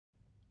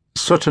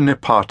Sutta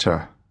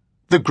Nipata,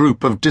 the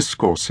group of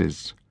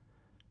discourses.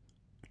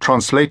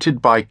 Translated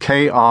by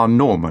K. R.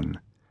 Norman.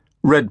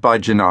 Read by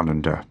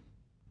Jinananda.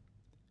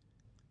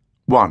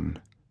 1.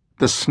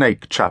 The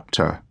Snake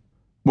Chapter.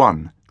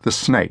 1. The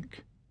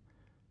Snake.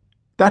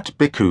 That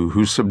bhikkhu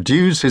who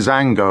subdues his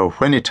anger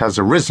when it has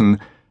arisen,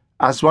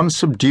 as one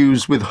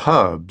subdues with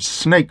herbs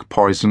snake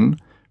poison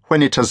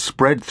when it has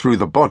spread through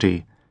the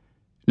body,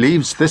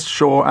 leaves this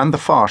shore and the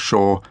far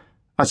shore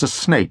as a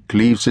snake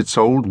leaves its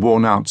old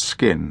worn-out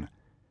skin.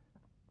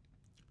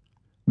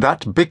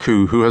 That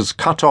bhikkhu who has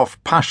cut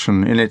off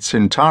passion in its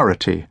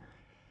entirety,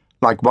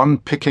 like one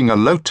picking a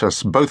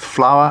lotus both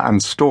flower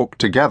and stalk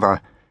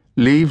together,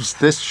 leaves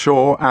this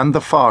shore and the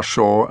far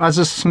shore as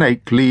a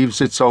snake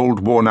leaves its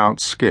old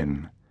worn-out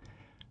skin.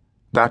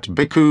 That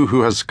bhikkhu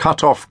who has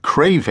cut off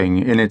craving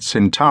in its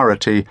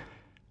entirety,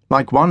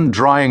 like one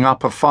drying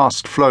up a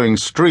fast-flowing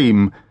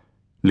stream,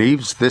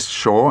 leaves this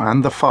shore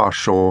and the far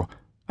shore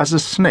as a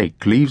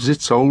snake leaves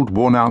its old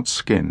worn-out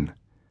skin.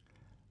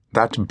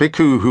 That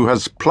bhikkhu who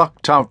has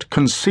plucked out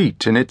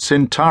conceit in its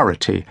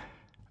entirety,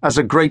 as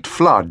a great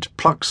flood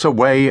plucks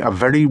away a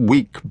very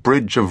weak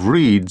bridge of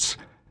reeds,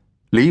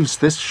 leaves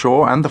this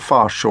shore and the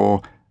far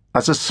shore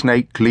as a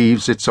snake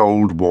leaves its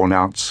old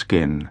worn-out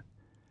skin.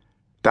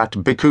 That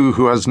bhikkhu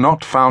who has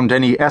not found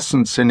any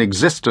essence in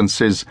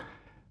existences,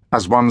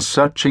 as one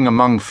searching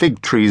among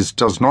fig trees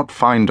does not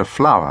find a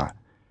flower,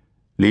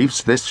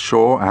 leaves this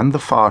shore and the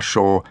far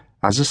shore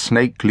as a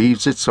snake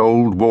leaves its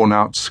old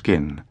worn-out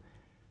skin.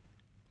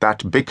 That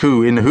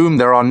bhikkhu in whom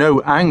there are no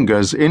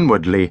angers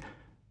inwardly,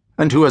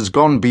 and who has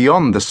gone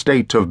beyond the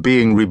state of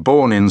being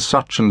reborn in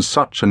such and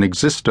such an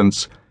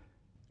existence,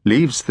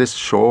 leaves this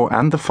shore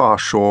and the far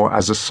shore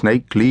as a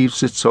snake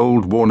leaves its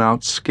old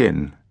worn-out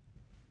skin.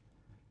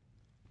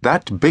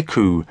 That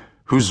bhikkhu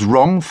whose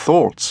wrong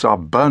thoughts are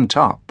burnt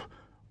up,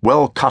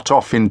 well cut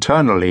off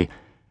internally,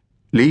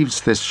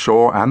 leaves this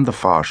shore and the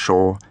far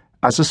shore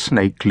as a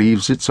snake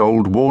leaves its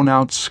old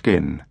worn-out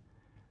skin.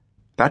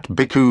 That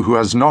bhikkhu who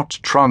has not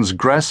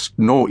transgressed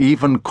nor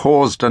even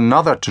caused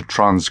another to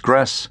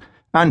transgress,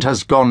 and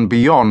has gone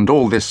beyond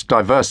all this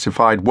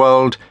diversified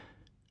world,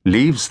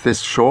 leaves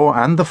this shore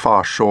and the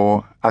far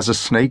shore as a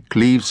snake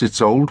leaves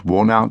its old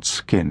worn-out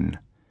skin.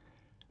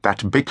 That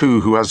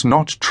bhikkhu who has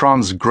not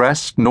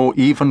transgressed nor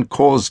even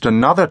caused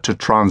another to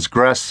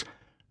transgress,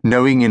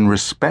 knowing in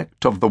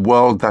respect of the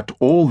world that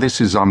all this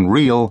is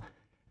unreal,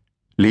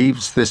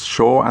 leaves this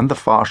shore and the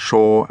far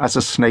shore as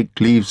a snake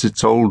leaves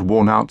its old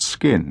worn-out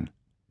skin.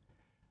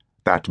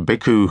 That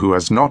bhikkhu who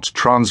has not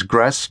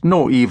transgressed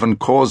nor even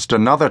caused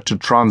another to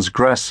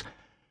transgress,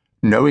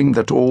 knowing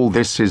that all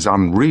this is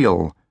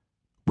unreal,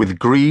 with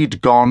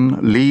greed gone,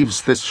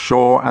 leaves this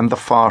shore and the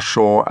far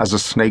shore as a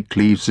snake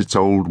leaves its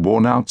old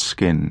worn-out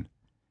skin.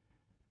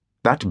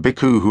 That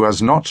bhikkhu who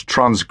has not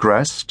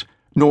transgressed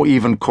nor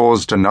even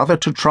caused another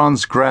to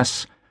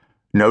transgress,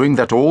 knowing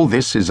that all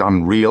this is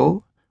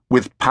unreal,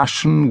 with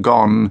passion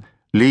gone,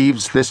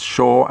 leaves this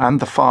shore and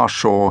the far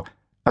shore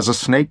as a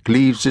snake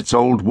leaves its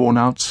old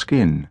worn-out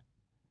skin.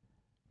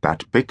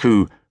 That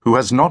bhikkhu who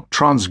has not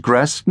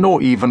transgressed nor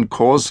even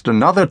caused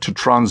another to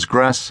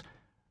transgress,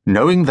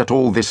 knowing that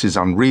all this is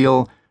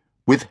unreal,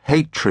 with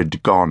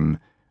hatred gone,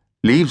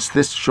 leaves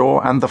this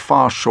shore and the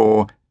far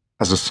shore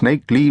as a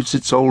snake leaves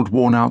its old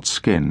worn-out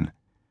skin.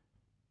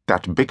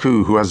 That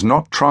bhikkhu who has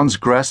not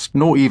transgressed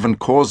nor even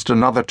caused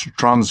another to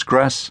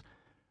transgress,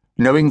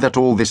 knowing that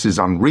all this is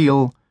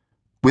unreal,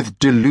 with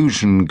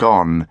delusion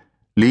gone,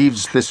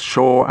 leaves this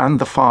shore and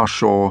the far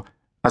shore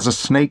as a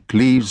snake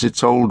leaves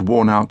its old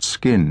worn-out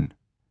skin.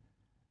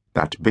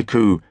 That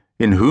bhikkhu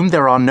in whom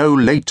there are no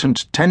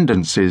latent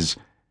tendencies,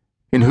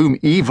 in whom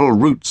evil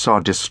roots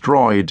are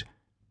destroyed,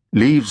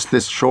 leaves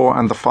this shore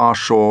and the far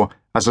shore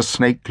as a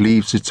snake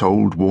leaves its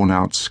old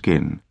worn-out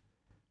skin.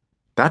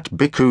 That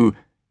bhikkhu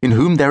in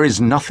whom there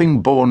is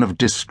nothing born of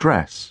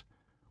distress,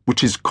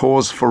 which is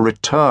cause for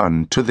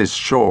return to this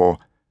shore,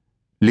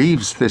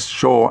 leaves this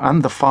shore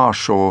and the far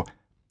shore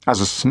as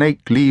a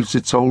snake leaves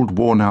its old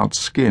worn-out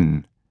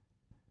skin.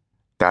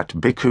 That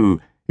bhikkhu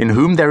in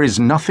whom there is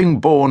nothing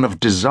born of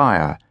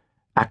desire,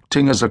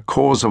 acting as a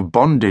cause of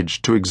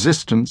bondage to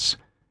existence,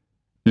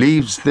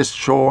 leaves this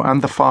shore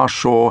and the far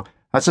shore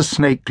as a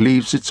snake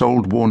leaves its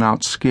old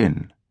worn-out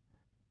skin.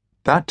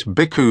 That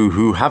bhikkhu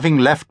who, having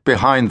left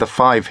behind the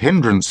 5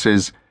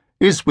 hindrances,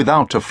 is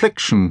without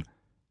affliction,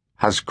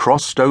 has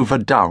crossed over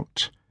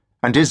doubt,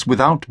 and is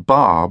without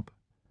barb,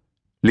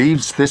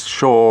 leaves this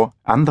shore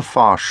and the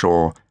far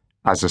shore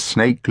as a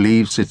snake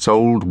leaves its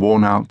old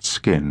worn-out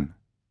skin.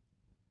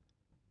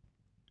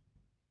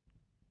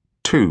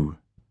 2.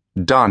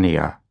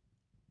 Dania.